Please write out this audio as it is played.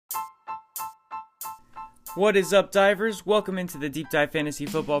What is up, divers? Welcome into the Deep Dive Fantasy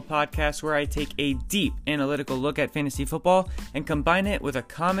Football Podcast, where I take a deep analytical look at fantasy football and combine it with a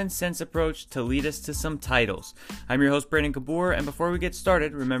common sense approach to lead us to some titles. I'm your host, Brandon Kabour, and before we get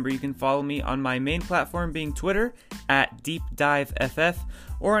started, remember you can follow me on my main platform being Twitter at DeepDiveFF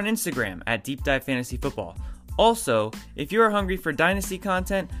or on Instagram at Deep Dive Fantasy Football. Also, if you are hungry for Dynasty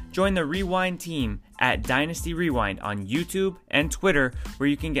content, join the Rewind team at Dynasty Rewind on YouTube and Twitter, where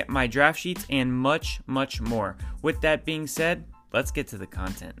you can get my draft sheets and much, much more. With that being said, let's get to the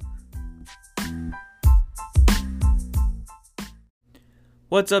content.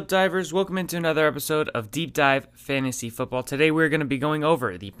 What's up, divers? Welcome into another episode of Deep Dive Fantasy Football. Today we're going to be going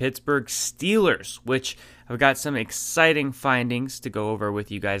over the Pittsburgh Steelers, which I've got some exciting findings to go over with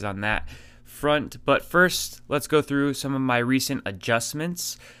you guys on that front. But first, let's go through some of my recent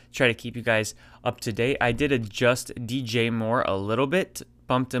adjustments. Try to keep you guys up to date. I did adjust DJ Moore a little bit,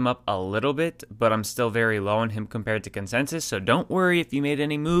 bumped him up a little bit, but I'm still very low on him compared to consensus. So don't worry if you made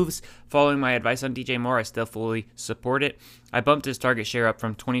any moves following my advice on DJ Moore. I still fully support it. I bumped his target share up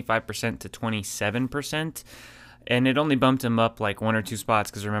from 25% to 27%, and it only bumped him up like one or two spots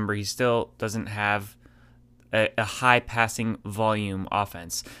because remember, he still doesn't have a high passing volume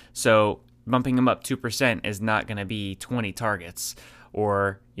offense. So bumping him up 2% is not going to be 20 targets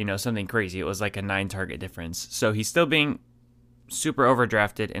or, something crazy. It was like a 9 target difference. So he's still being super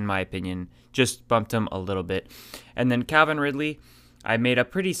overdrafted in my opinion. Just bumped him a little bit. And then Calvin Ridley, I made a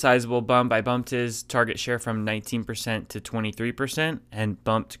pretty sizable bump. I bumped his target share from 19% to 23% and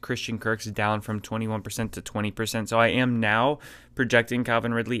bumped Christian Kirk's down from 21% to 20%. So I am now projecting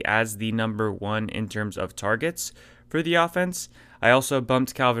Calvin Ridley as the number one in terms of targets for the offense. I also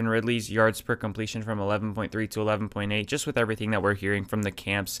bumped Calvin Ridley's yards per completion from 11.3 to 11.8, just with everything that we're hearing from the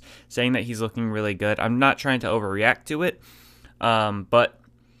camps, saying that he's looking really good. I'm not trying to overreact to it, but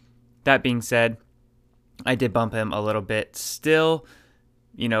that being said, I did bump him a little bit. Still,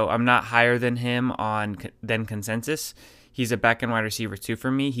 I'm not higher than him than consensus. He's a back-end wide receiver too for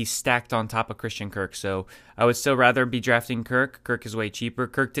me. He's stacked on top of Christian Kirk, so I would still rather be drafting Kirk. Kirk is way cheaper.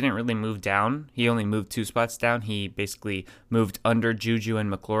 Kirk didn't really move down. He only moved 2 spots down. He basically moved under Juju and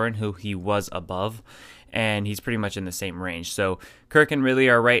McLaurin, who he was above, and he's pretty much in the same range. So Kirk and Ridley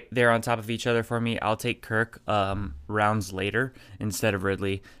are right there on top of each other for me. I'll take Kirk rounds later instead of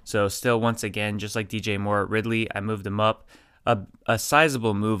Ridley. So still, once again, just like DJ Moore, Ridley, I moved him up. A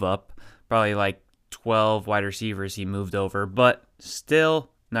sizable move up, probably like 12 wide receivers he moved over, but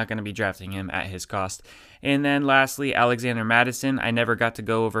still not going to be drafting him at his cost. And then lastly, Alexander Mattison. I never got to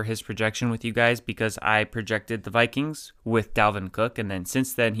go over his projection with you guys because I projected the Vikings with Dalvin Cook, and then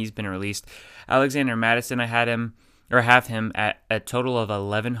since then he's been released. Alexander Mattison, I have him at a total of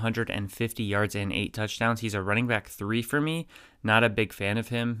 1,150 yards and 8 touchdowns. He's a running back 3 for me. Not a big fan of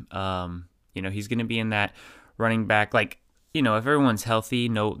him. He's going to be in that running back, if everyone's healthy,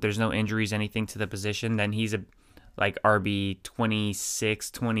 there's no injuries, anything to the position, then he's a RB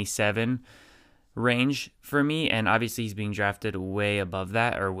 26, 27 range for me. And obviously he's being drafted way above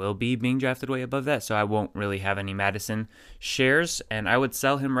that, or will be being drafted way above that. So I won't really have any Madison shares, and I would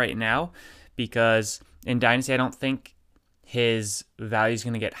sell him right now because in Dynasty, I don't think his value is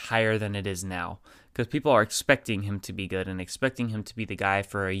going to get higher than it is now because people are expecting him to be good and expecting him to be the guy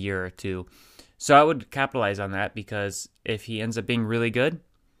for a year or two. So I would capitalize on that because if he ends up being really good,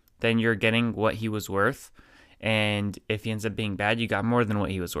 then you're getting what he was worth. And if he ends up being bad, you got more than what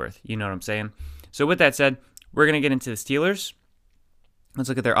he was worth. You know what I'm saying? So with that said, we're going to get into the Steelers. Let's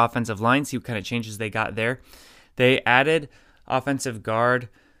look at their offensive line, see what kind of changes they got there. They added offensive guard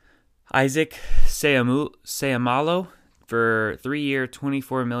Isaac Seumalo for 3-year,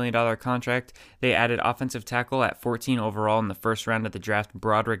 $24 million contract. They added offensive tackle at 14 overall in the first round of the draft,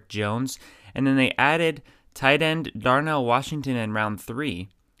 Broderick Jones. And then they added tight end Darnell Washington in round 3.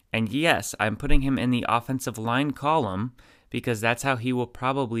 And yes, I'm putting him in the offensive line column because that's how he will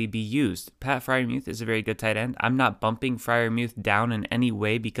probably be used. Pat Freiermuth is a very good tight end. I'm not bumping Freiermuth down in any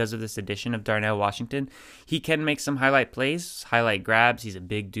way because of this addition of Darnell Washington. He can make some highlight plays, highlight grabs. He's a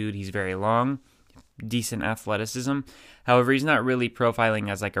big dude. He's very long, decent athleticism. However, he's not really profiling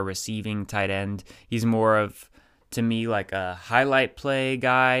as like a receiving tight end. He's more of, to me, like a highlight play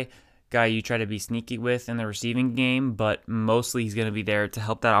guy you try to be sneaky with in the receiving game, but mostly he's going to be there to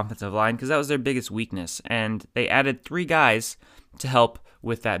help that offensive line because that was their biggest weakness. And they added 3 guys to help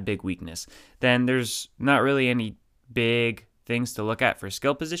with that big weakness. Then there's not really any big things to look at for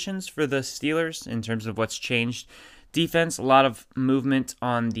skill positions for the Steelers in terms of what's changed. Defense, a lot of movement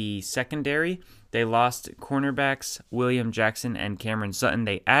on the secondary. They lost cornerbacks William Jackson and Cameron Sutton.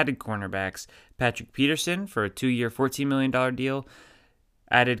 They added cornerbacks Patrick Peterson for a 2-year, $14 million deal.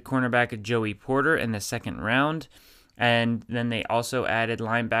 added cornerback Joey Porter in the second round. And then they also added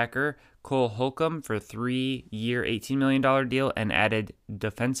linebacker Cole Holcomb for a 3-year, $18 million deal, and added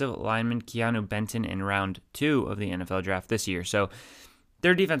defensive lineman Keanu Benton in round 2 of the NFL draft this year. So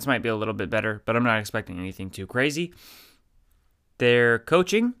their defense might be a little bit better, but I'm not expecting anything too crazy. Their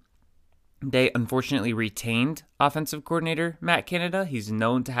coaching, they unfortunately retained offensive coordinator Matt Canada. He's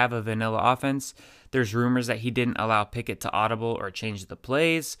known to have a vanilla offense. There's rumors that he didn't allow Pickett to audible or change the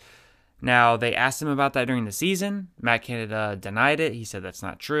plays. Now, they asked him about that during the season. Matt Canada denied it. He said that's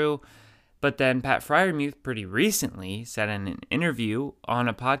not true. But then Pat Freiermuth pretty recently said in an interview on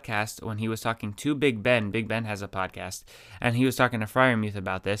a podcast when he was talking to Big Ben. Big Ben has a podcast. And he was talking to Freiermuth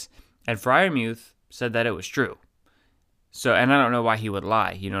about this. And Freiermuth said that it was true. So, and I don't know why he would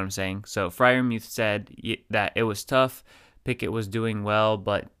lie. You know what I'm saying? So Freiermuth said that it was tough. Pickett was doing well,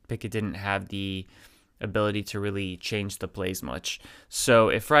 but Pickett didn't have the ability to really change the plays much. So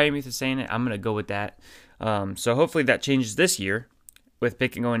if Freiermuth is saying it, I'm going to go with that. So hopefully that changes this year with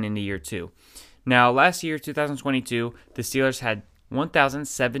Pickett going into year 2. Now, last year, 2022, the Steelers had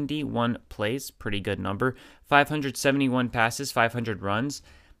 1,071 plays, pretty good number, 571 passes, 500 runs.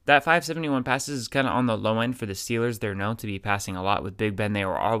 That 571 passes is kind of on the low end for the Steelers. They're known to be passing a lot with Big Ben. They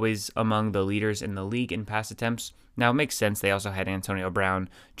were always among the leaders in the league in pass attempts. Now, it makes sense. They also had Antonio Brown,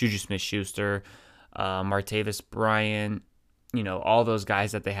 Juju Smith-Schuster, Martavis Bryant, all those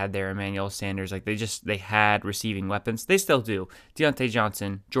guys that they had there, Emmanuel Sanders. Like, they had receiving weapons. They still do. Deontay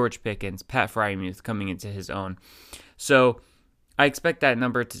Johnson, George Pickens, Pat Freiermuth coming into his own. So I expect that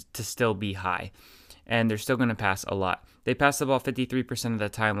number to still be high, and they're still going to pass a lot. They passed the ball 53% of the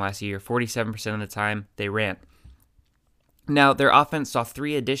time last year, 47% of the time they ran. Now, their offense saw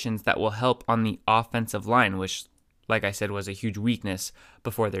 3 additions that will help on the offensive line, which, like I said, was a huge weakness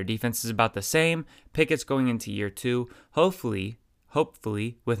before. Their defense is about the same. Pickett's going into year 2. Hopefully,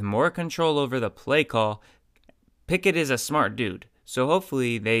 with more control over the play call. Pickett is a smart dude. So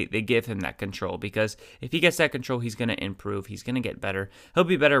hopefully they give him that control, because if he gets that control, he's going to improve. He's going to get better. He'll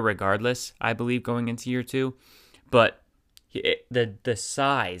be better regardless, I believe, going into year 2. But the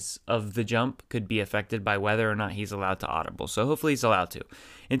size of the jump could be affected by whether or not he's allowed to audible. So hopefully he's allowed to.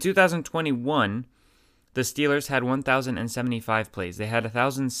 In 2021, the Steelers had 1,075 plays. They had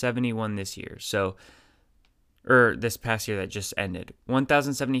 1,071 this year. This past year that just ended.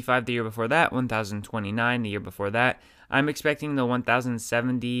 1,075 the year before that, 1,029 the year before that. I'm expecting the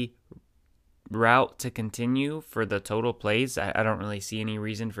 1,070 route to continue for the total plays. I don't really see any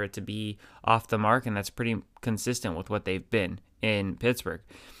reason for it to be off the mark, and that's pretty consistent with what they've been in Pittsburgh.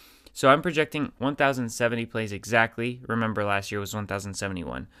 So I'm projecting 1,070 plays exactly. Remember, last year was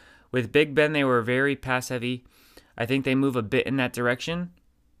 1,071. With Big Ben, they were very pass-heavy. I think they move a bit in that direction,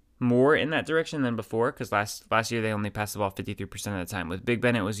 more in that direction than before, because last year they only passed the ball 53% of the time. With Big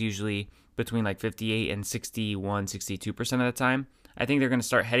Ben, it was usually between like 58 and 61, 62% of the time. I think they're going to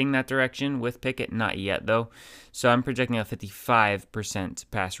start heading that direction with Pickett. Not yet, though. So I'm projecting a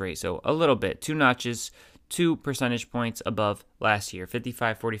 55% pass rate. So a little bit, 2 notches, 2 percentage points above last year.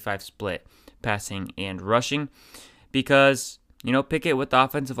 55-45 split, passing and rushing. Because, Pickett with the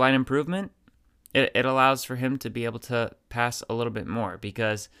offensive line improvement, it allows for him to be able to pass a little bit more,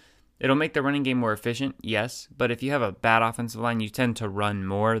 because it'll make the running game more efficient, yes. But if you have a bad offensive line, you tend to run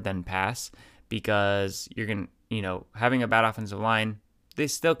more than pass, because you're going to, having a bad offensive line, they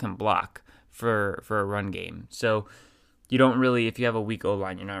still can block for a run game. So you don't really, if you have a weak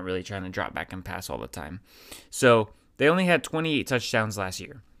O-line, you're not really trying to drop back and pass all the time. So they only had 28 touchdowns last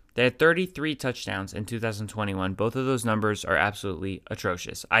year. They had 33 touchdowns in 2021. Both of those numbers are absolutely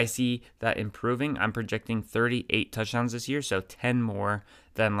atrocious. I see that improving. I'm projecting 38 touchdowns this year, so 10 more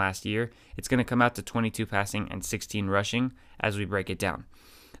than last year. It's going to come out to 22 passing and 16 rushing as we break it down.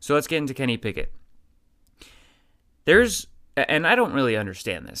 So let's get into Kenny Pickett. And I don't really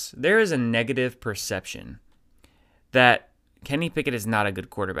understand this, there is a negative perception that Kenny Pickett is not a good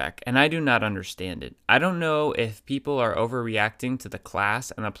quarterback, and I do not understand it. I don't know if people are overreacting to the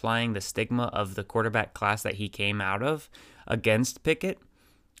class and applying the stigma of the quarterback class that he came out of against Pickett,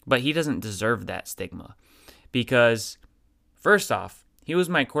 but he doesn't deserve that stigma, because first off, he was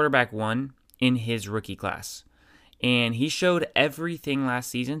my quarterback 1 in his rookie class. And he showed everything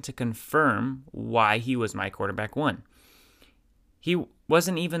last season to confirm why he was my quarterback 1. He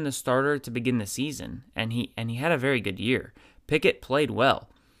wasn't even the starter to begin the season, and he had a very good year. Pickett played well.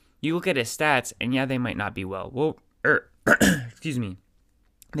 You look at his stats, and yeah, they might not be excuse me.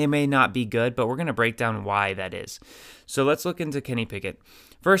 They may not be good, but we're going to break down why that is. So let's look into Kenny Pickett.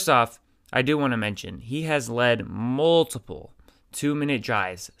 First off, I do want to mention he has led multiple 2-minute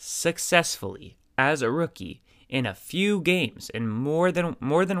drives successfully as a rookie in a few games, and more than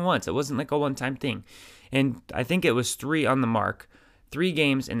once. It wasn't like a one-time thing. And I think it was 3 on the mark, 3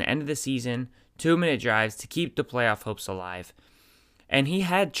 games in the end of the season, 2-minute drives to keep the playoff hopes alive. And he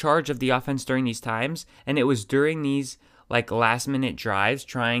had charge of the offense during these times, and it was during these like last-minute drives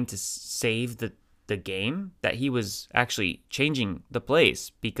trying to save the game that he was actually changing the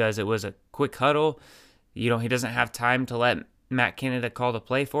plays, because it was a quick huddle. He doesn't have time to let Matt Canada call the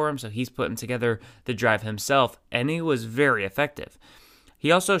play for him, so he's putting together the drive himself, and he was very effective.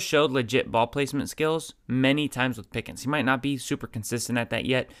 He also showed legit ball placement skills many times with Pickens. He might not be super consistent at that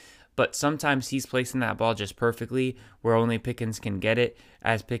yet, but sometimes he's placing that ball just perfectly where only Pickens can get it,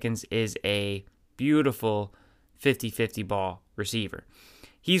 as Pickens is a beautiful 50-50 ball receiver.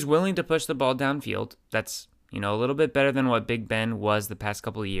 He's willing to push the ball downfield. That's, a little bit better than what Big Ben was the past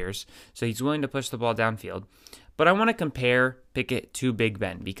couple of years. So he's willing to push the ball downfield. But I want to compare Pickett to Big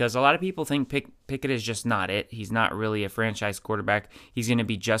Ben, because a lot of people think Pickett is just not it. He's not really a franchise quarterback. He's going to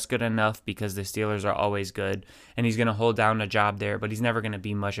be just good enough because the Steelers are always good, and he's going to hold down a job there, but he's never going to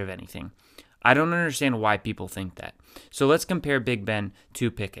be much of anything. I don't understand why people think that. So let's compare Big Ben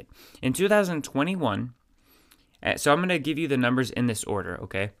to Pickett. In 2021, so I'm going to give you the numbers in this order,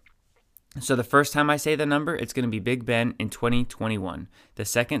 okay? So the first time I say the number, it's going to be Big Ben in 2021. The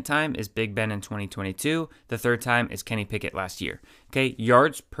second time is Big Ben in 2022. The third time is Kenny Pickett last year. Okay,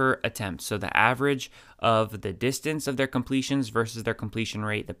 yards per attempt. So the average of the distance of their completions versus their completion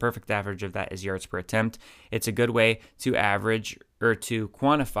rate, the perfect average of that is yards per attempt. It's a good way to average or to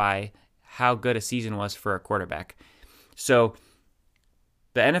quantify how good a season was for a quarterback. So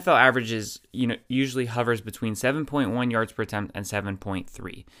the NFL averages, usually hovers between 7.1 yards per attempt and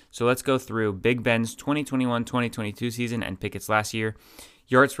 7.3. So let's go through Big Ben's 2021-2022 season and Pickett's last year.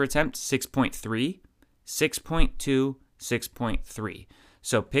 Yards per attempt, 6.3, 6.2, 6.3.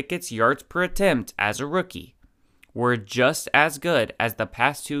 So Pickett's yards per attempt as a rookie were just as good as the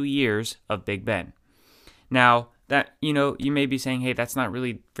past 2 years of Big Ben. Now, that, you may be saying, hey, that's not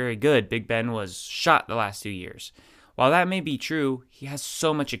really very good. Big Ben was shot the last 2 years. While that may be true, he has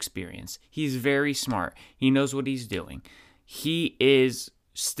so much experience. He's very smart. He knows what he's doing. He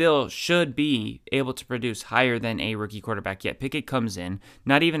should be able to produce higher than a rookie quarterback, yet Pickett comes in,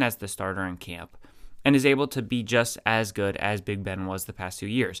 not even as the starter in camp, and is able to be just as good as Big Ben was the past 2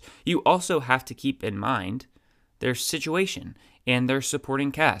 years. You also have to keep in mind their situation and their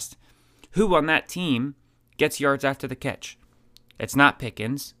supporting cast. Who on that team gets yards after the catch? It's not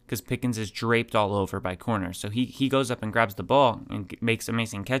Pickens, because Pickens is draped all over by corners. So he goes up and grabs the ball and makes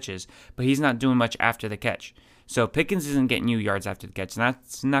amazing catches, but he's not doing much after the catch. So Pickens isn't getting you yards after the catch, and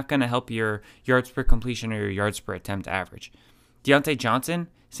that's not going to help your yards per completion or your yards per attempt average. Deontay Johnson,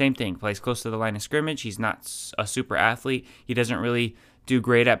 same thing, plays close to the line of scrimmage. He's not a super athlete. He doesn't really do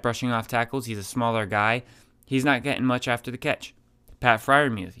great at brushing off tackles. He's a smaller guy. He's not getting much after the catch. Pat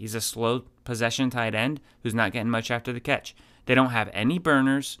Freiermuth, he's a slow possession tight end who's not getting much after the catch. They don't have any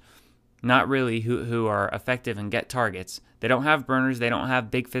burners, not really, who are effective and get targets. They don't have burners. They don't have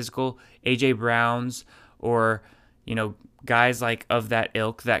big physical A.J. Browns or, guys like of that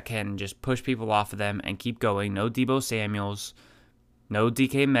ilk that can just push people off of them and keep going. No Deebo Samuels, no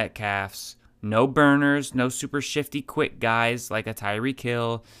DK Metcalfs, no burners, no super shifty quick guys like a Tyreek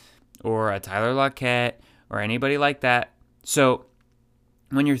Hill or a Tyler Lockett or anybody like that. So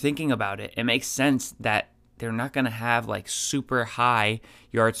when you're thinking about it, it makes sense that they're not going to have like super high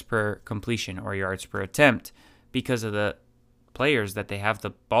yards per completion or yards per attempt because of the players that they have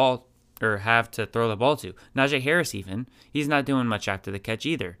the ball or have to throw the ball to. Najee Harris even, he's not doing much after the catch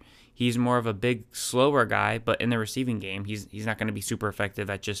either. He's more of a big, slower guy, but in the receiving game, he's not going to be super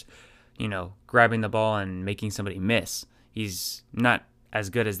effective at just, grabbing the ball and making somebody miss. He's not as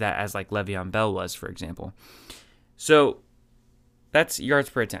good as that as like Le'Veon Bell was, for example. So that's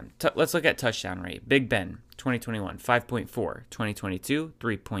yards per attempt. Let's look at touchdown rate. Big Ben, 2021, 5.4. 2022,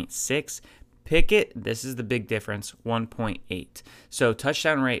 3.6. Pickett, this is the big difference, 1.8. So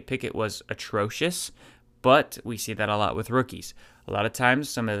touchdown rate, Pickett was atrocious, but we see that a lot with rookies. A lot of times,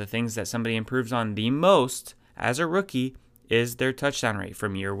 some of the things that somebody improves on the most as a rookie is their touchdown rate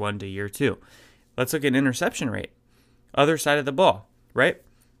from year 1 to year 2. Let's look at interception rate. Other side of the ball, right?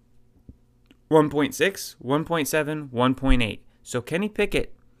 1.6, 1.7, 1.8. So Kenny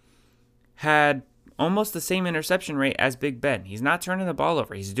Pickett had almost the same interception rate as Big Ben. He's not turning the ball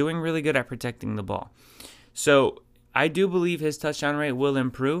over. He's doing really good at protecting the ball. So I do believe his touchdown rate will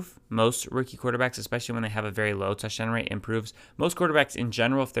improve. Most rookie quarterbacks, especially when they have a very low touchdown rate, improves. Most quarterbacks in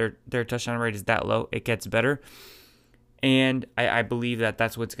general, if their touchdown rate is that low, it gets better. And I believe that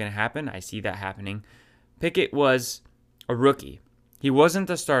that's what's going to happen. I see that happening. Pickett was a rookie. He wasn't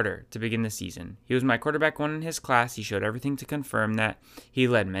the starter to begin the season. He was my quarterback one in his class. He showed everything to confirm that. He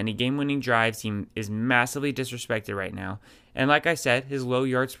led many game-winning drives. He is massively disrespected right now. And like I said, his low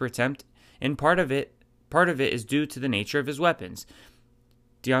yards per attempt, and part of it is due to the nature of his weapons.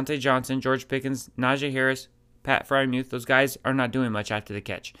 Deontay Johnson, George Pickens, Najee Harris, Pat Freiermuth, those guys are not doing much after the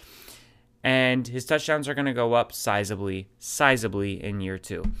catch. And his touchdowns are going to go up sizably in year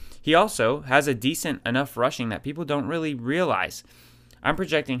 2. He also has a decent enough rushing that people don't really realize. I'm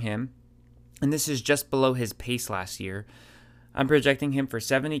projecting him, and this is just below his pace last year. I'm projecting him for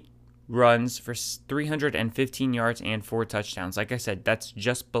 70 runs for 315 yards and 4 touchdowns. Like I said, that's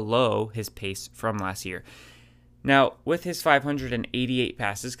just below his pace from last year. Now, with his 588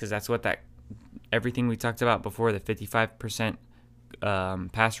 passes, because that's what everything we talked about before, the 55%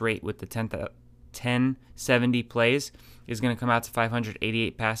 pass rate with the 1070 plays is going to come out to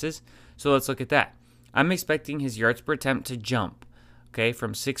 588 passes. So let's look at that. I'm expecting his yards per attempt to jump, okay,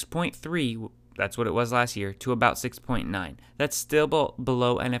 from 6.3, that's what it was last year, to about 6.9. That's still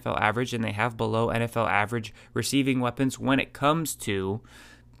below NFL average, and they have below NFL average receiving weapons when it comes to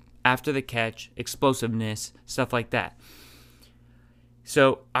after the catch, explosiveness, stuff like that.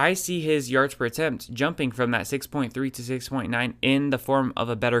 So I see his yards per attempt jumping from that 6.3 to 6.9 in the form of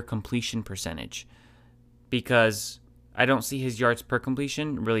a better completion percentage, because I don't see his yards per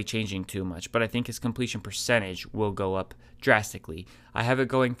completion really changing too much, but I think his completion percentage will go up drastically. I have it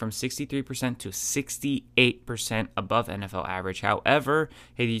going from 63% to 68% above NFL average. However,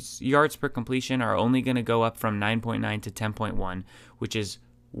 his yards per completion are only going to go up from 9.9 to 10.1, which is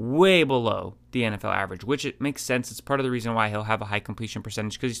way below the NFL average, which it makes sense. It's part of the reason why he'll have a high completion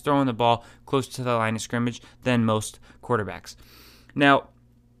percentage, because he's throwing the ball closer to the line of scrimmage than most quarterbacks. Now,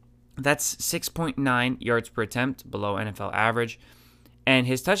 that's 6.9 yards per attempt, below NFL average. And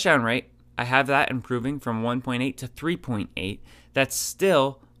his touchdown rate, I have that improving from 1.8 to 3.8. That's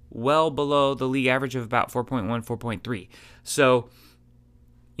still well below the league average of about 4.1, 4.3. So,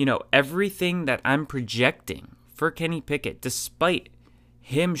 everything that I'm projecting for Kenny Pickett, despite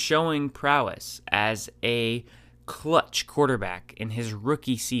him showing prowess as a clutch quarterback in his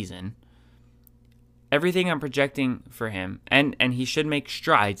rookie season, everything I'm projecting for him, and he should make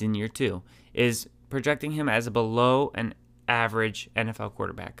strides in year 2, is projecting him as a below an average NFL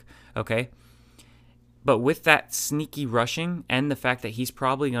quarterback, okay? But with that sneaky rushing and the fact that he's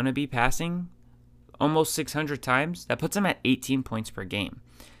probably going to be passing almost 600 times, that puts him at 18 points per game.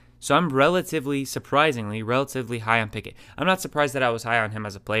 So I'm surprisingly high on Pickett. I'm not surprised that I was high on him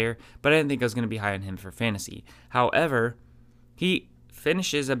as a player, but I didn't think I was going to be high on him for fantasy. However, he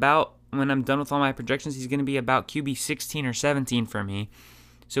finishes about, when I'm done with all my projections, he's going to be about QB 16 or 17 for me.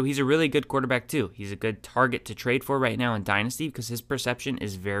 So he's a really good quarterback too. He's a good target to trade for right now in Dynasty because his perception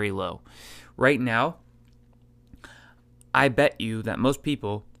is very low. Right now, I bet you that most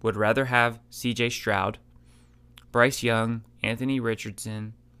people would rather have CJ Stroud, Bryce Young, Anthony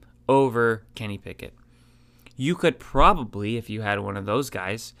Richardson over Kenny Pickett. You could probably, if you had one of those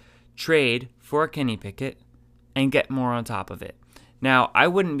guys, trade for Kenny Pickett and get more on top of it. Now, I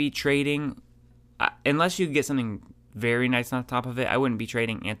wouldn't be trading, unless you get something very nice on top of it, I wouldn't be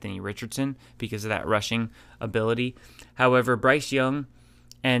trading Anthony Richardson because of that rushing ability. However, Bryce Young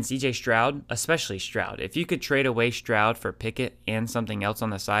and CJ Stroud, especially Stroud, if you could trade away Stroud for Pickett and something else on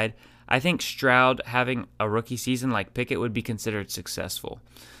the side, I think Stroud having a rookie season like Pickett would be considered successful.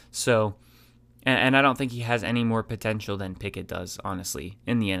 So, and I don't think he has any more potential than Pickett does, honestly,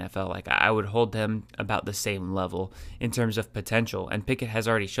 in the NFL. Like, I would hold them about the same level in terms of potential. And Pickett has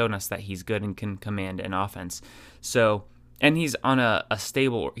already shown us that he's good and can command an offense. So, and he's on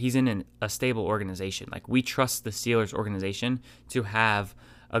he's in a stable organization. Like, we trust the Steelers organization to have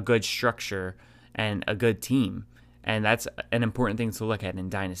a good structure and a good team. And that's an important thing to look at in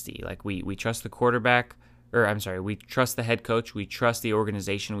Dynasty. Like, we trust the quarterback. We trust the head coach, we trust the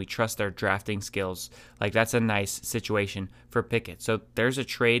organization, we trust their drafting skills. Like, that's a nice situation for Pickett. So there's a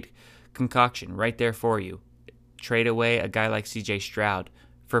trade concoction right there for you. Trade away a guy like CJ Stroud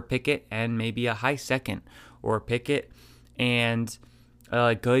for Pickett and maybe a high second, or Pickett and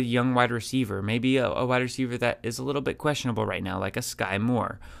a good young wide receiver, maybe a wide receiver that is a little bit questionable right now, like a Sky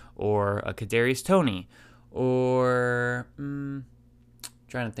Moore or a Kadarius Toney, or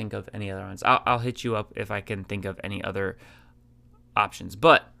trying to think of any other ones. I'll hit you up if I can think of any other options.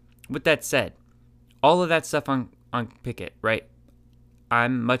 But with that said, all of that stuff on Pickett, right?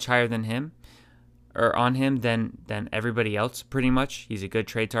 I'm much higher than him, or on him than everybody else, pretty much. He's a good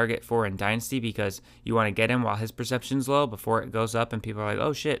trade target for in Dynasty because you want to get him while his perception's low before it goes up and people are like,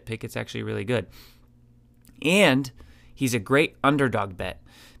 oh shit, Pickett's actually really good. And he's a great underdog bet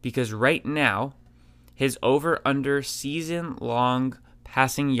because right now His over-under season-long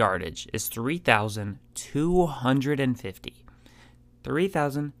passing yardage is 3,250.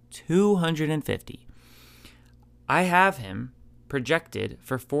 3,250. I have him projected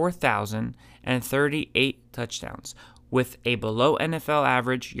for 4,038 touchdowns with a below NFL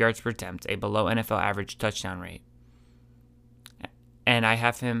average yards per attempt, a below NFL average touchdown rate. And I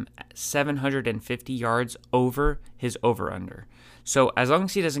have him 750 yards over his over-under. So as long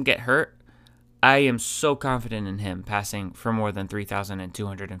as he doesn't get hurt, I am so confident in him passing for more than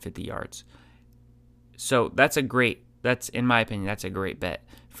 3,250 yards. So that's in my opinion, that's a great bet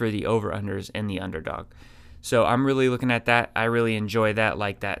for the over-unders and the underdog. So I'm really looking at that. I really enjoy that,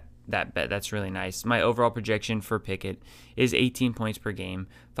 like that bet. That's really nice. My overall projection for Pickett is 18 points per game,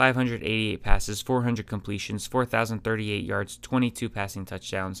 588 passes, 400 completions, 4,038 yards, 22 passing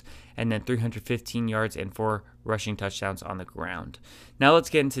touchdowns, and then 315 yards and 4 rushing touchdowns on the ground. Now let's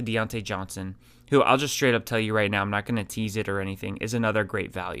get into Deontay Johnson, who I'll just straight up tell you right now, I'm not going to tease it or anything, is another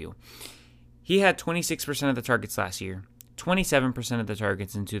great value. He had 26% of the targets last year, 27% of the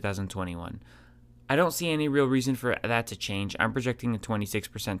targets in 2021. I don't see any real reason for that to change. I'm projecting a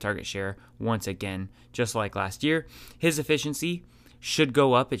 26% target share once again, just like last year. His efficiency should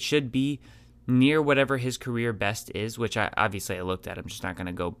go up. It should be near whatever his career best is, which I looked at. I'm just not going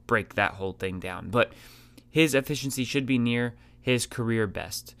to go break that whole thing down. But his efficiency should be near his career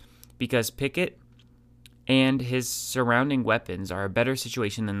best because Pickett and his surrounding weapons are a better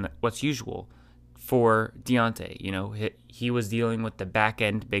situation than what's usual for Deontay. You know, he was dealing with the back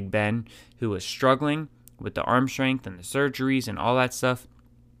end Big Ben, who was struggling with the arm strength and the surgeries and all that stuff.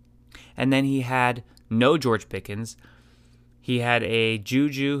 And then he had no George Pickens. He had a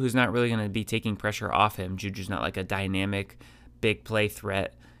Juju who's not really going to be taking pressure off him. Juju's not like a dynamic, big play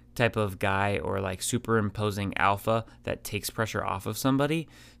threat type of guy or like superimposing alpha that takes pressure off of somebody.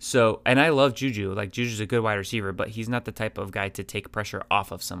 So, and I love Juju. Like Juju's a good wide receiver, but he's not the type of guy to take pressure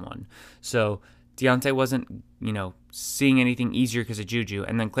off of someone. So Deontay wasn't, seeing anything easier because of Juju.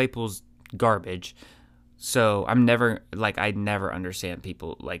 And then Claypool's garbage. So I never understand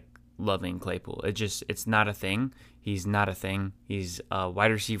people like loving Claypool. It's not a thing. He's not a thing. He's a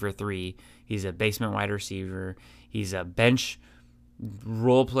wide receiver 3. He's a basement wide receiver. He's a bench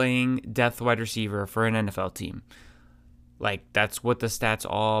role-playing depth wide receiver for an NFL team. Like, that's what the stats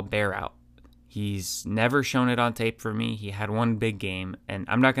all bear out. He's never shown it on tape for me. He had one big game, and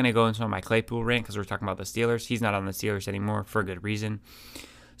I'm not going to go into my Claypool rant because we're talking about the Steelers. He's not on the Steelers anymore for a good reason.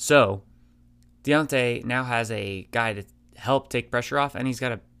 So, Deontay now has a guy to help take pressure off, and he's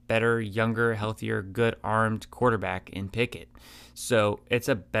got a better, younger, healthier, good-armed quarterback in Pickett. So, it's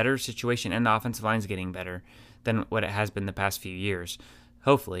a better situation, and the offensive line's getting better than what it has been the past few years,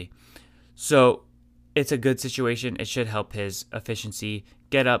 hopefully. So, it's a good situation. It should help his efficiency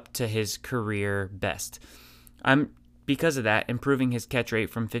get up to his career best. I'm, because of that, improving his catch rate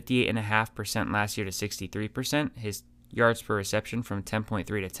from 58.5% last year to 63%, his yards per reception from 10.3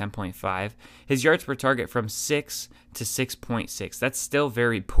 to 10.5, his yards per target from 6 to 6.6. That's still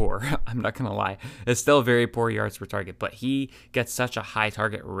very poor. I'm not going to lie. It's still very poor yards per target, but he gets such a high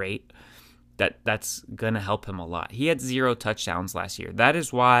target rate that's going to help him a lot. He had 0 touchdowns last year. That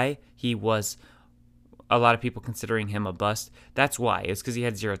is why he was a lot of people considering him a bust. That's why. It's because he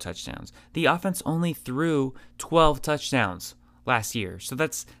had 0 touchdowns. The offense only threw 12 touchdowns last year. So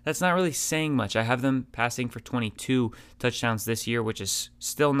that's not really saying much. I have them passing for 22 touchdowns this year, which is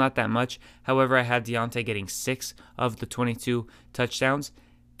still not that much. However, I have Deontay getting 6 of the 22 touchdowns.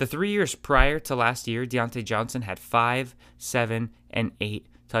 The 3 years prior to last year, Deontay Johnson had 5, 7, and 8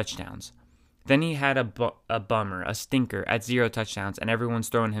 touchdowns. Then he had a bummer, a stinker at 0 touchdowns, and everyone's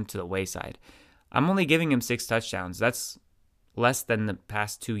throwing him to the wayside. I'm only giving him 6 touchdowns. That's less than the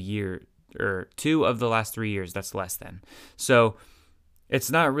past 2 years, or 2 of the last 3 years. That's less than. So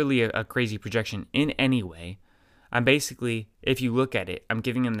it's not really a crazy projection in any way. I'm basically, if you look at it, I'm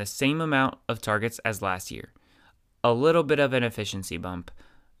giving him the same amount of targets as last year. A little bit of an efficiency bump.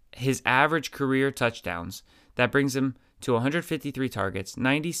 His average career touchdowns, that brings him to 153 targets,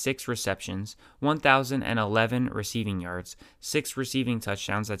 96 receptions, 1,011 receiving yards, 6 receiving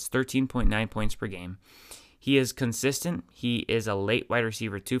touchdowns. That's 13.9 points per game. He is consistent. He is a late wide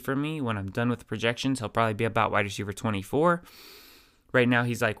receiver 2 for me. When I'm done with the projections, he'll probably be about wide receiver 24. Right now,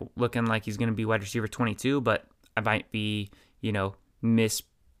 he's looking like he's going to be wide receiver 22, but I might be,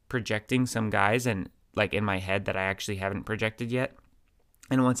 misprojecting some guys and in my head that I actually haven't projected yet.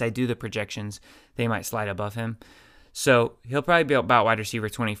 And once I do the projections, they might slide above him. So he'll probably be about wide receiver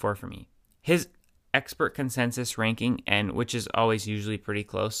 24 for me. His expert consensus ranking, and which is always usually pretty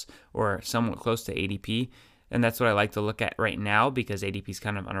close or somewhat close to ADP, and that's what I like to look at right now because ADP is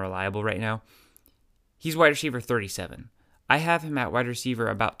kind of unreliable right now. he's wide receiver 37. I have him at wide receiver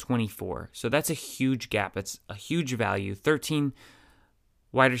about 24. So that's a huge gap. It's a huge value. 13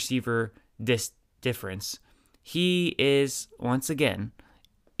 wide receiver difference. He is, once again,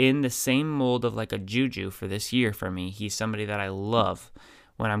 in the same mold of like a Juju for this year for me. He's somebody that I love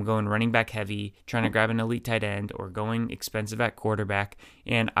when I'm going running back heavy, trying to grab an elite tight end, or going expensive at quarterback,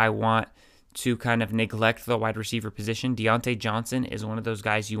 and I want to kind of neglect the wide receiver position. Deontay Johnson is one of those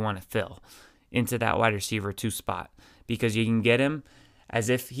guys you want to fill into that wide receiver 2 spot, because you can get him as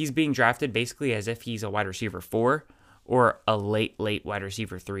if he's being drafted basically as if he's a wide receiver 4 or a late wide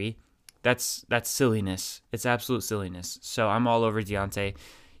receiver 3. That's silliness. It's absolute silliness. So I'm all over Deontay.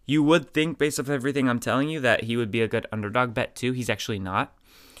 You would think, based off everything I'm telling you, that he would be a good underdog bet too. He's actually not,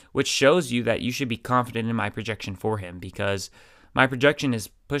 which shows you that you should be confident in my projection for him, because my projection is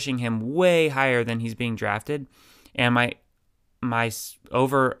pushing him way higher than he's being drafted, and my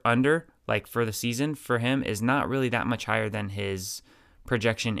over-under, like for the season for him, is not really that much higher than his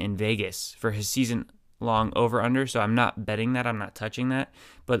projection in Vegas for his season-long over-under, so I'm not betting that, I'm not touching that,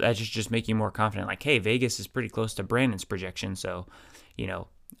 but that just make you more confident, like, hey, Vegas is pretty close to Brandon's projection, so,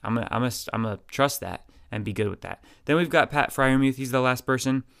 I'm gonna trust that and be good with that. Then we've got Pat Freiermuth. He's the last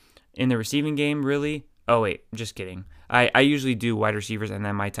person in the receiving game, really. Oh, wait, just kidding. I usually do wide receivers and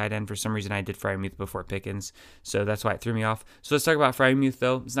then my tight end. For some reason, I did Freiermuth before Pickens, so that's why it threw me off. So let's talk about Freiermuth,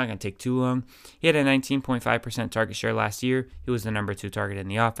 though. It's not going to take too long. He had a 19.5% target share last year. He was the number 2 target in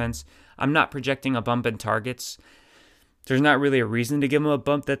the offense. I'm not projecting a bump in targets. There's not really a reason to give him a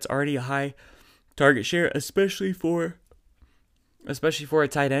bump that's already a high target share, especially for a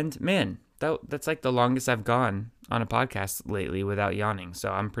tight end. Man, that's like the longest I've gone on a podcast lately without yawning, so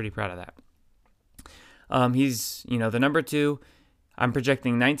I'm pretty proud of that. He's, the number 2. I'm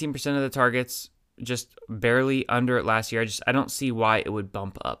projecting 19% of the targets, just barely under it last year. I don't see why it would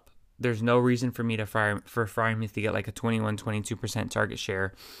bump up. There's no reason for me for Freiermuth to get like a 22% target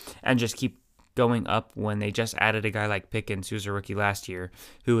share and just keep going up when they just added a guy like Pickens, who's a rookie last year,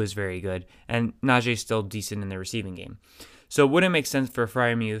 who is very good, and Najee's still decent in the receiving game. So it wouldn't make sense for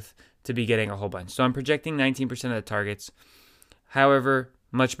Freiermuth to be getting a whole bunch. So I'm projecting 19% of the targets. However,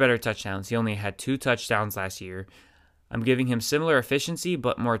 much better touchdowns. He only had 2 touchdowns last year. I'm giving him similar efficiency,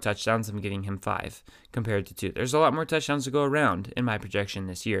 but more touchdowns. I'm giving him 5 compared to 2. There's a lot more touchdowns to go around in my projection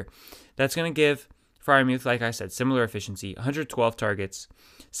this year. That's going to give Freiermuth, like I said, similar efficiency. 112 targets,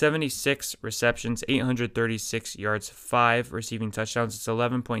 76 receptions, 836 yards, 5 receiving touchdowns. It's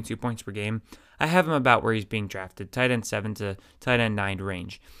 11.2 points per game. I have him about where he's being drafted, tight end 7 to tight end 9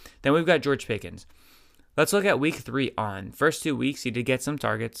 range. Then we've got George Pickens. Let's look at week 3 on. First 2 weeks, he did get some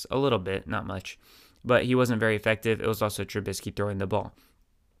targets, a little bit, not much, but he wasn't very effective. It was also Trubisky throwing the ball.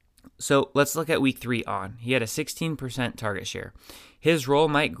 So let's look at week 3 on. He had a 16% target share. His role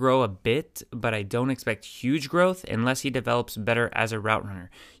might grow a bit, but I don't expect huge growth unless he develops better as a route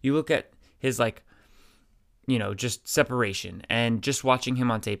runner. You look at his, just separation and just watching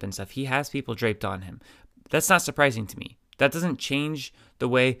him on tape and stuff. He has people draped on him. That's not surprising to me. That doesn't change the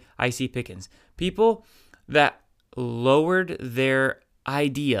way I see Pickens. People that lowered their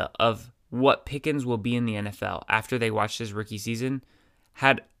idea of what Pickens will be in the NFL after they watched his rookie season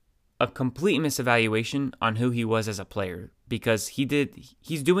had a complete misevaluation on who he was as a player, because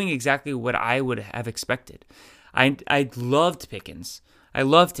he's doing exactly what I would have expected. I loved Pickens. I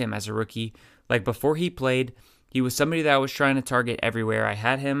loved him as a rookie. Like, before he played, he was somebody that I was trying to target everywhere. I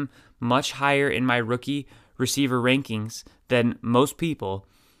had him much higher in my rookie receiver rankings than most people,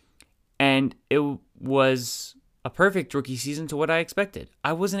 and it was a perfect rookie season to what I expected.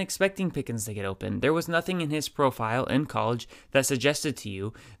 I wasn't expecting Pickens to get open. There was nothing in his profile in college that suggested to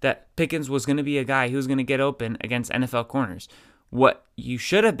you that Pickens was going to be a guy who was going to get open against NFL corners. What you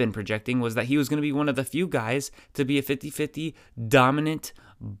should have been projecting was that he was going to be one of the few guys to be a 50-50 dominant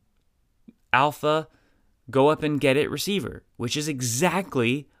alpha, go up and get it receiver, which is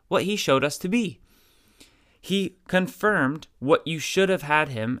exactly what he showed us to be. He confirmed what you should have had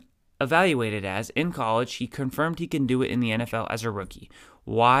him evaluated as in college. He confirmed he can do it in the NFL as a rookie.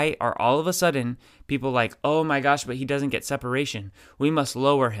 Why are all of a sudden people like, oh my gosh, but he doesn't get separation, we must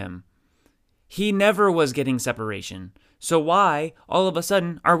lower him? He never was getting separation. So why all of a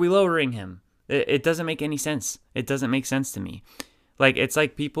sudden are we lowering him? It doesn't make any sense. It doesn't make sense to me. Like, it's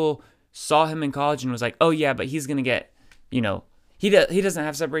like people saw him in college and was like, oh yeah, but he's going to get, he doesn't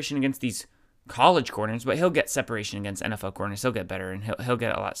have separation against these college corners, but he'll get separation against NFL corners. He'll get better, and he'll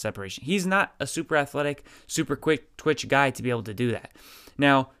get a lot of separation. He's not a super athletic, super quick twitch guy to be able to do that.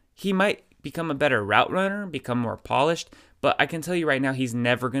 Now, he might become a better route runner, become more polished, but I can tell you right now, he's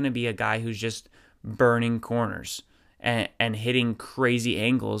never going to be a guy who's just burning corners and hitting crazy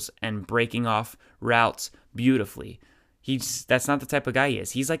angles and breaking off routes beautifully. That's not the type of guy he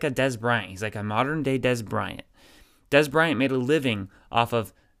is. He's like a Dez Bryant. He's like a modern day Dez Bryant. Dez Bryant made a living off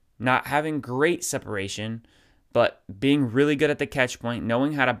of not having great separation, but being really good at the catch point,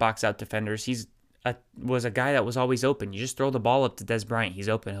 knowing how to box out defenders. Was a guy that was always open. You just throw the ball up to Dez Bryant. He's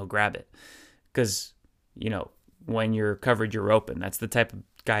open. He'll grab it. Because, when you're covered, you're open. That's the type of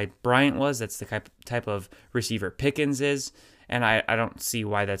guy Bryant was. That's the type of receiver Pickens is. And I don't see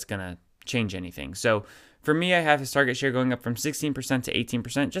why that's going to change anything. So for me, I have his target share going up from 16% to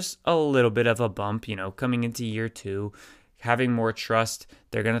 18%. Just a little bit of a bump, coming into year 2, having more trust.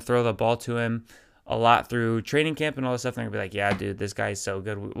 They're going to throw the ball to him a lot through training camp and all this stuff. They're going to be like, yeah, dude, this guy's so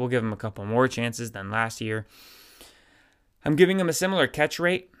good. We'll give him a couple more chances than last year. I'm giving him a similar catch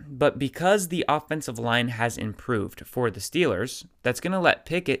rate, but because the offensive line has improved for the Steelers, that's going to let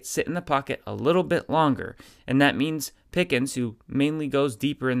Pickett sit in the pocket a little bit longer. And that means Pickens, who mainly goes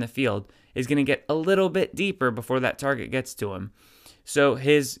deeper in the field, is going to get a little bit deeper before that target gets to him. So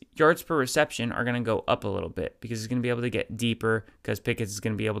his yards per reception are going to go up a little bit because he's going to be able to get deeper because Pickett is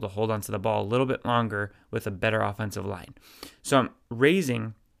going to be able to hold onto the ball a little bit longer with a better offensive line. So I'm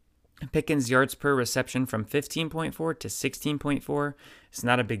raising Pickens' yards per reception from 15.4 to 16.4. It's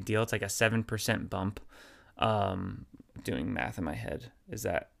not a big deal. It's like a 7% bump. Doing math in my head. It's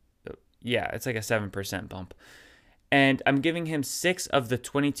like a 7% bump. And I'm giving him 6 of the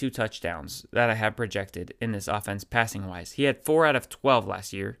 22 touchdowns that I have projected in this offense passing-wise. He had 4 out of 12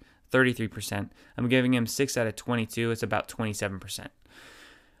 last year, 33%. I'm giving him 6 out of 22. It's about 27%.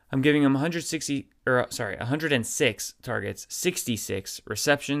 I'm giving him 106 targets, 66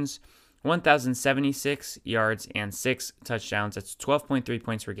 receptions, 1,076 yards, and 6 touchdowns. That's 12.3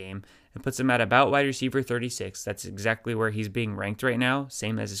 points per game. It puts him at about wide receiver 36. That's exactly where he's being ranked right now,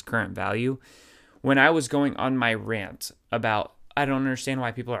 same as his current value. When I was going on my rant about I don't understand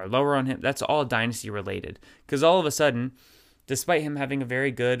why people are lower on him, that's all dynasty related. Because all of a sudden, despite him having a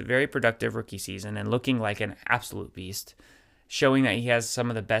very good, very productive rookie season and looking like an absolute beast, showing that he has some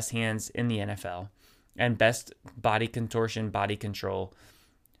of the best hands in the NFL and best body contortion, body control,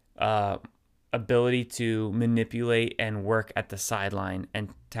 ability to manipulate and work at the sideline and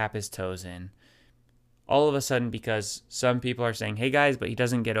tap his toes in. All of a sudden, because some people are saying, hey guys, but he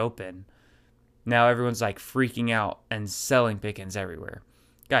doesn't get open. Now everyone's like freaking out and selling Pickens everywhere.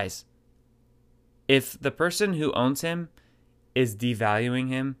 Guys, if the person who owns him is devaluing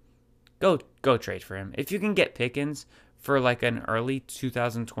him, go trade for him. If you can get Pickens for like an early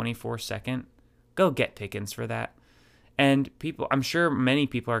 2024 second, go get Pickens for that. And I'm sure many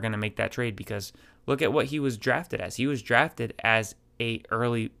people are going to make that trade because look at what he was drafted as. He was drafted as a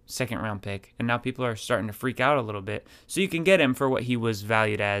early second round pick, and now people are starting to freak out a little bit. So you can get him for what he was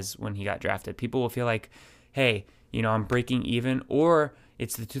valued as when he got drafted. People will feel like, hey, I'm breaking even, or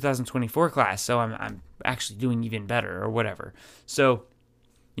it's the 2024 class, so I'm actually doing even better, or whatever. So,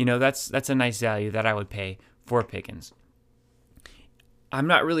 that's a nice value that I would pay for Pickens. I'm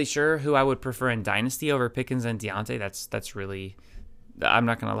not really sure who I would prefer in Dynasty over Pickens and Deontay. That's really, I'm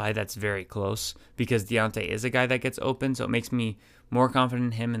not going to lie, that's very close because Deontay is a guy that gets open, so it makes me more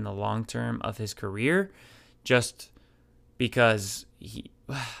confident in him in the long term of his career just because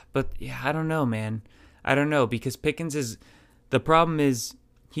I don't know, man. I don't know because the problem is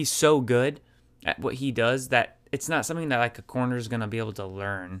he's so good at what he does that it's not something that like a corner is going to be able to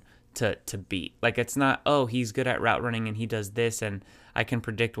learn to beat. Like it's not, he's good at route running and he does this and I can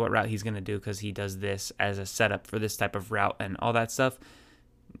predict what route he's going to do because he does this as a setup for this type of route and all that stuff.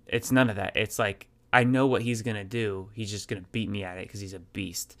 It's none of that. It's like, I know what he's going to do. He's just going to beat me at it because he's a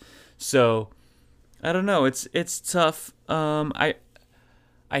beast. So, I don't know. It's tough. I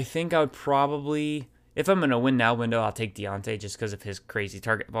think I would probably, if I'm in a win now window, I'll take Deontay just because of his crazy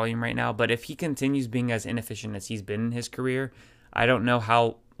target volume right now. But if he continues being as inefficient as he's been in his career, I don't know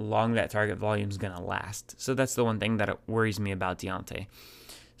how long that target volume is going to last. So that's the one thing that worries me about Deontay.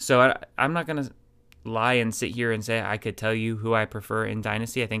 So I'm not going to lie and sit here and say I could tell you who I prefer in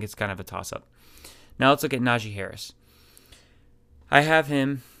Dynasty. I think it's kind of a toss-up. Now let's look at Najee Harris. I have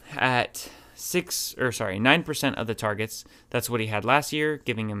him at 9% of the targets. That's what he had last year,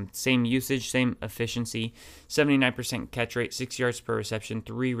 giving him same usage, same efficiency, 79% catch rate, 6 yards per reception,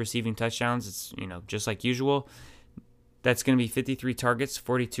 3 receiving touchdowns. It's, just like usual. That's going to be 53 targets,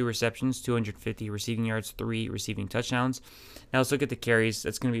 42 receptions, 250 receiving yards, 3 receiving touchdowns. Now let's look at the carries.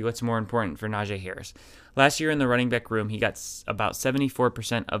 That's going to be what's more important for Najee Harris. Last year in the running back room, he got about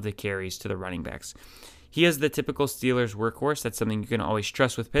 74% of the carries to the running backs. He is the typical Steelers workhorse. That's something you can always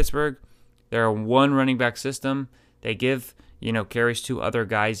trust with Pittsburgh. They're a one running back system. They give, carries to other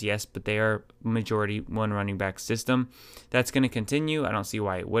guys, yes, but they are majority one running back system. That's going to continue. I don't see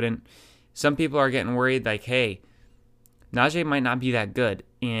why it wouldn't. Some people are getting worried like, hey, Najee might not be that good,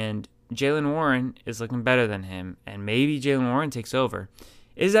 and Jaylen Warren is looking better than him, and maybe Jaylen Warren takes over.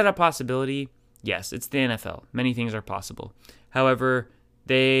 Is that a possibility? Yes, it's the NFL. Many things are possible. However,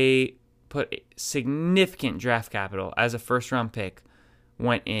 they put significant draft capital as a first-round pick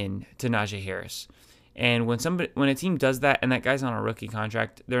went in to Najee Harris. And when a team does that and that guy's on a rookie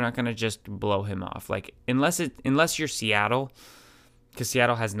contract, they're not going to just blow him off. Like unless you're Seattle, because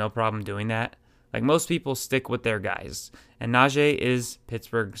Seattle has no problem doing that. Like most people stick with their guys, and Najee is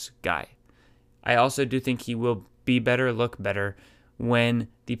Pittsburgh's guy. I also do think he will be better, look better when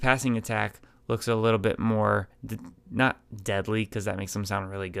the passing attack looks a little bit more, not deadly because that makes them sound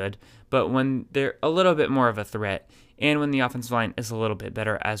really good, but when they're a little bit more of a threat, and when the offensive line is a little bit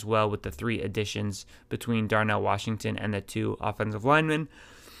better as well with the 3 additions between Darnell Washington and the 2 offensive linemen.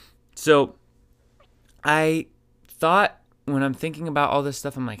 So I thought when I'm thinking about all this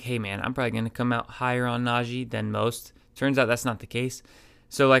stuff, I'm like, hey man, I'm probably going to come out higher on Najee than most. Turns out that's not the case.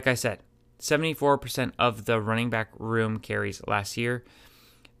 So like I said, 74% of the running back room carries last year.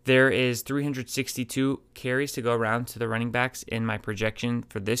 There is 362 carries to go around to the running backs in my projection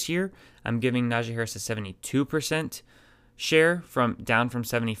for this year. I'm giving Najee Harris a 72% share down from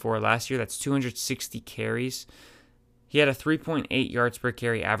 74 last year. That's 260 carries. He had a 3.8 yards per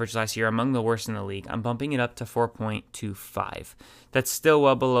carry average last year, among the worst in the league. I'm bumping it up to 4.25. That's still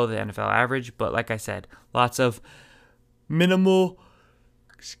well below the NFL average, but like I said, lots of minimal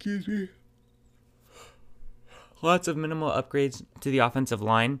upgrades to the offensive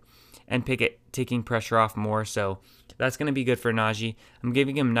line and Pickett taking pressure off more, so that's going to be good for Najee. I'm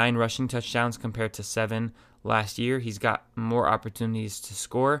giving him 9 rushing touchdowns compared to 7 last year. He's got more opportunities to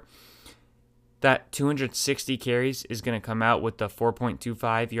score. That 260 carries is going to come out with the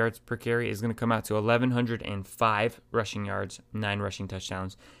 4.25 yards per carry is going to come out to 1,105 rushing yards, 9 rushing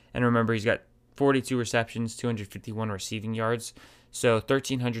touchdowns. And remember, he's got 42 receptions, 251 receiving yards, so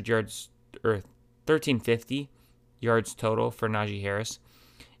 1,300 yards or 1,350 yards total for Najee Harris,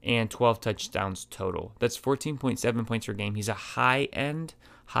 and 12 touchdowns total. That's 14.7 points per game. He's a high-end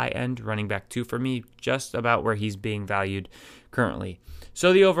running back, too, for me, just about where he's being valued currently.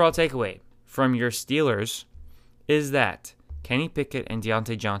 So the overall takeaway from your Steelers is that Kenny Pickett and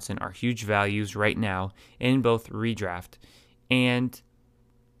Deontay Johnson are huge values right now in both redraft and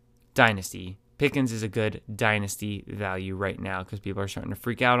dynasty. Pickens is a good dynasty value right now because people are starting to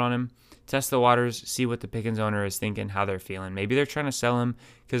freak out on him. Test the waters, see what the Pickens owner is thinking, how they're feeling. Maybe they're trying to sell him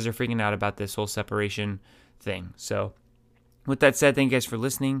because they're freaking out about this whole separation thing. So with that said, thank you guys for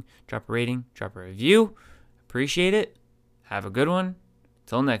listening. Drop a rating, drop a review. Appreciate it. Have a good one.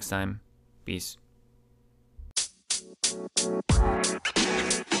 Till next time. Peace.